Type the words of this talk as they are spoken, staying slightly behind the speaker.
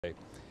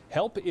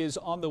Help is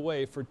on the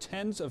way for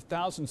tens of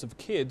thousands of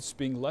kids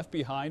being left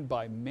behind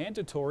by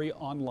mandatory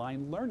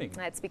online learning.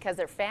 That's because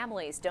their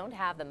families don't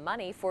have the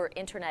money for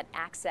internet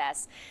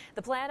access.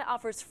 The plan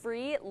offers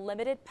free,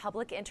 limited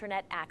public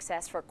internet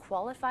access for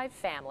qualified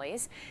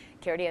families.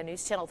 KRDO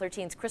News Channel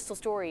 13's Crystal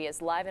Story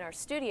is live in our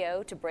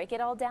studio to break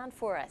it all down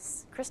for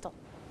us. Crystal.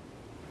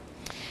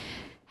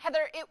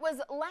 Heather, it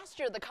was last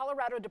year the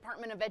Colorado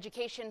Department of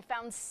Education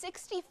found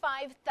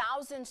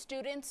 65,000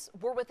 students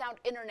were without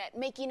internet,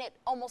 making it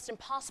almost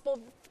impossible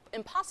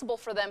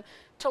for them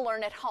to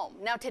learn at home.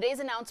 Now, today's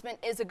announcement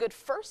is a good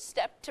first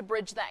step to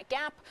bridge that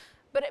gap,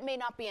 but it may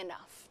not be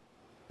enough.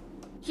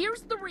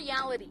 Here's the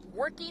reality.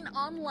 Working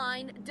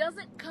online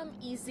doesn't come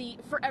easy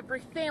for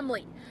every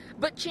family,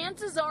 but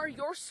chances are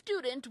your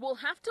student will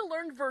have to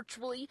learn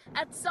virtually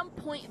at some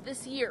point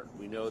this year.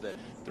 We know that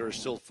there are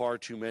still far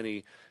too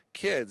many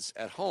kids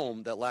at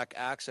home that lack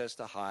access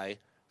to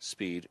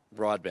high-speed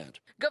broadband.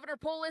 Governor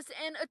Polis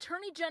and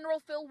Attorney General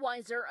Phil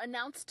Weiser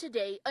announced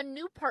today a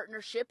new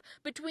partnership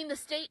between the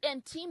state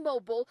and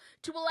T-Mobile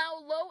to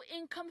allow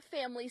low-income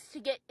families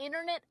to get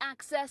internet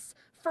access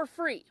for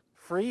free.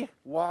 Free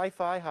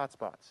Wi-Fi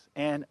hotspots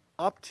and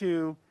up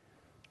to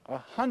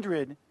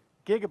 100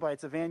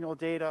 gigabytes of annual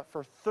data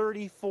for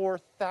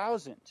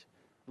 34,000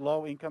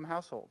 low-income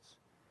households,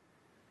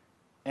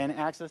 and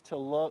access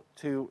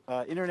to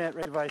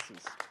internet devices.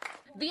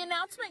 The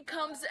announcement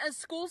comes as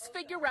schools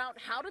figure out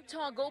how to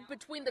toggle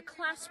between the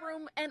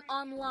classroom and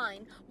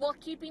online while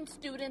keeping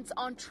students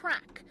on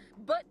track.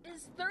 But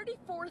is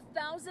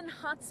 34,000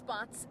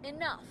 hotspots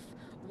enough?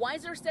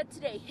 Weiser said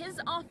today his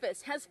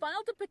office has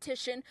filed a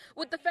petition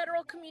with the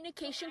Federal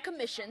Communication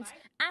Commissions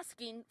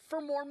asking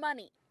for more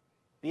money.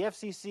 The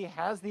FCC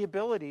has the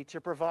ability to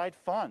provide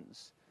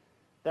funds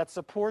that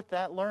support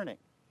that learning.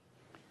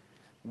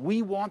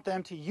 We want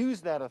them to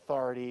use that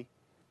authority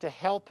to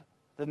help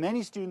the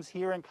many students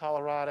here in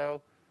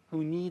Colorado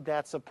who need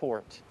that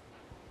support.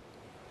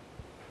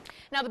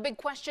 Now, the big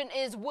question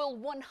is, will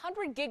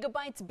 100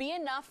 gigabytes be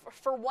enough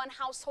for one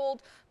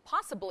household,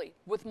 possibly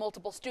with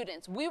multiple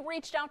students? We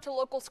reached out to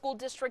local school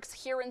districts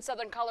here in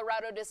southern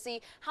Colorado to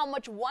see how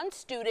much one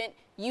student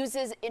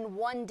uses in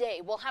one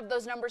day. We'll have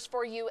those numbers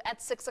for you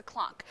at 6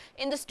 o'clock.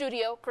 In the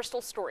studio,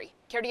 Crystal Story,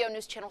 KRDO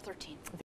News Channel 13.